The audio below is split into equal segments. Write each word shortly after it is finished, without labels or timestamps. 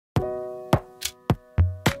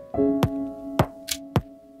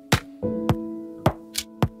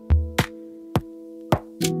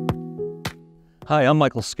Hi, I'm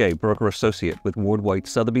Michael Skay, broker associate with Ward White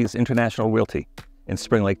Sotheby's International Realty in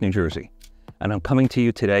Spring Lake, New Jersey. And I'm coming to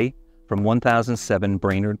you today from 1007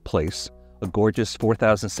 Brainard Place, a gorgeous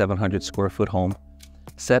 4,700 square foot home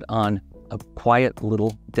set on a quiet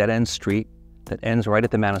little dead-end street that ends right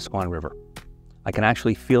at the Manasquan River. I can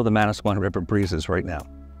actually feel the Manasquan River breezes right now.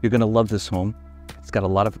 You're going to love this home. It's got a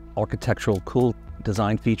lot of architectural, cool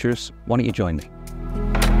design features. Why don't you join me?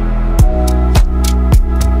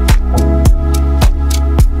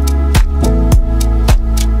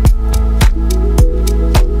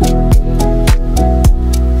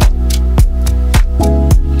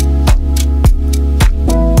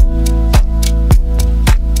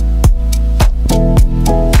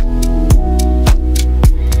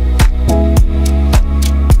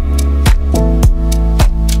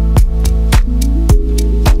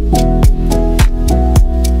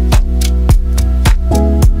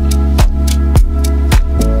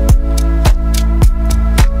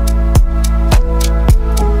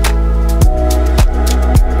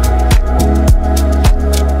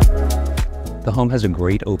 The home has a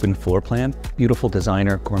great open floor plan, beautiful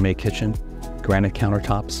designer gourmet kitchen, granite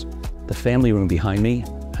countertops. The family room behind me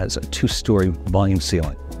has a 2-story volume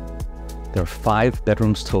ceiling. There are 5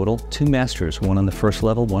 bedrooms total, 2 masters, one on the first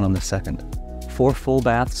level, one on the second. 4 full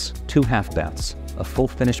baths, 2 half baths, a full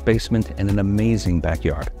finished basement, and an amazing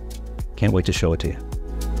backyard. Can't wait to show it to you.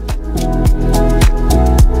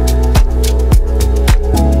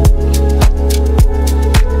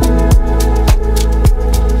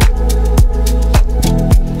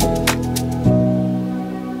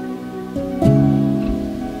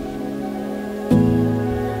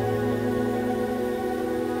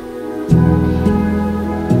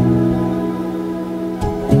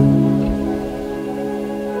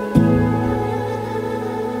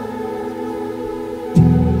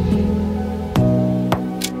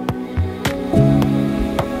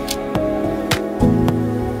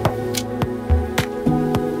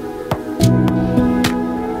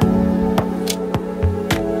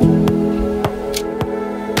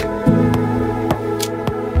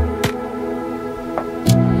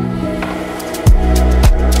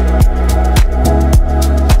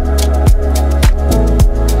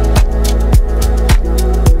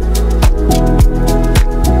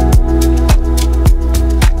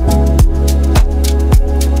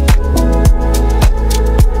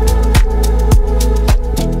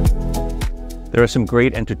 There are some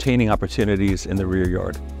great entertaining opportunities in the rear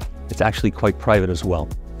yard. It's actually quite private as well.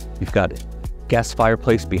 You've got a gas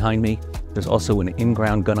fireplace behind me. There's also an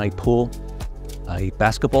in-ground gunite pool, a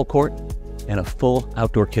basketball court, and a full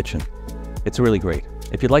outdoor kitchen. It's really great.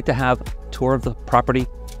 If you'd like to have a tour of the property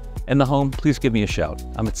and the home, please give me a shout.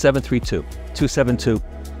 I'm at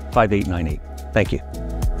 732-272-5898. Thank you.